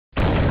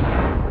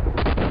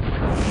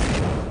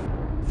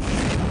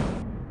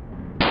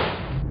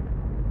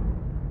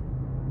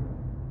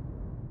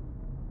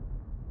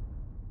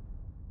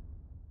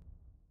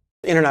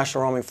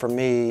international roaming for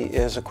me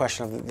is a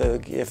question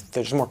of if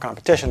there's more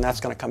competition, that's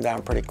going to come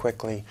down pretty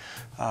quickly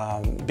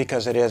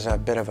because it is a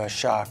bit of a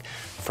shock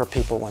for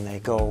people when they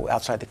go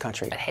outside the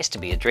country. It has to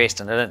be addressed,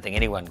 and I don't think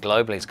anyone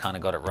globally has kind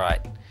of got it right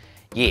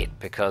yet,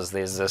 because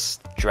there's this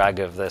drug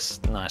of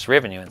this nice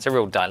revenue. It's a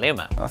real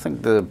dilemma. I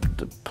think the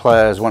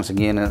players, once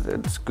again,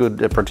 it's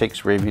good, it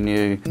protects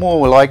revenue.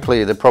 More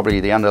likely, probably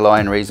the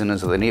underlying reason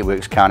is that the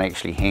networks can't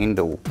actually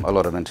handle a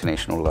lot of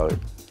international load.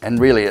 And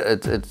really,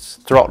 it's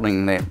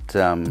throttling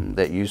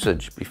that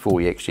usage before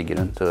you actually get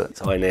into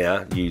it. I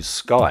now use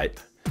Skype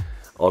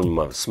on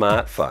my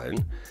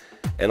smartphone,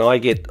 and I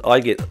get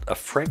a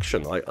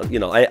fraction.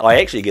 I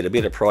actually get a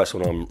better price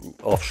when I'm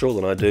offshore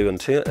than I do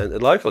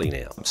locally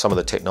now. Some of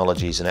the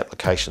technologies and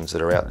applications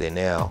that are out there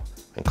now,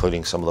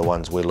 including some of the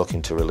ones we're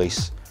looking to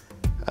release,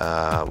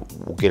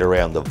 will get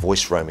around the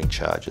voice roaming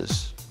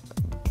charges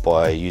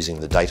by using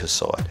the data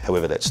side.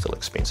 However, that's still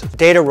expensive.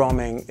 Data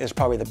roaming is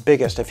probably the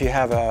biggest. If you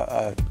have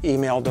an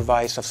email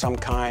device of some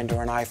kind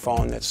or an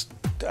iPhone that's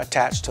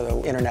attached to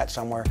the internet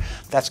somewhere,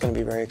 that's going to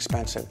be very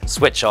expensive.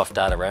 Switch off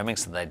data roaming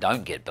so they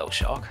don't get bill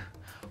shock,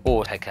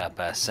 or pick up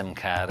a SIM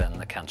card in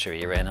the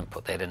country you're in and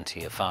put that into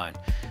your phone.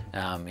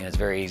 It's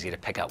very easy to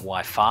pick up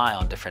Wi-Fi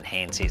on different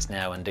handsets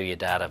now and do your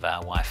data via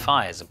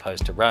Wi-Fi as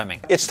opposed to roaming.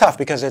 It's tough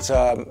because it's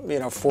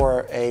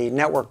for a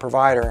network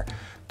provider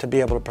to be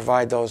able to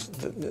provide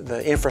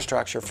the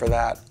infrastructure for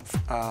that.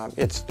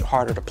 It's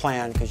harder to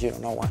plan because you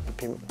don't know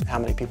how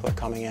many people are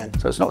coming in.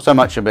 So it's not so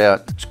much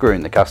about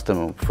screwing the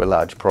customer for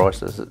large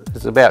prices,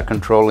 it's about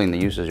controlling the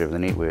usage of the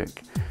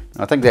network.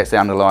 I think that's the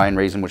underlying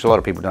reason, which a lot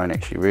of people don't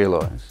actually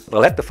realise.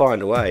 I'll have to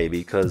find a way,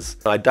 because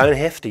I don't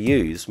have to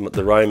use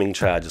the roaming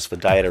charges for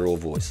data or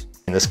voice.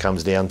 And this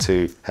comes down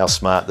to how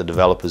smart the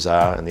developers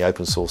are in the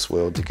open source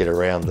world to get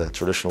around the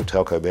traditional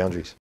telco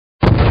boundaries.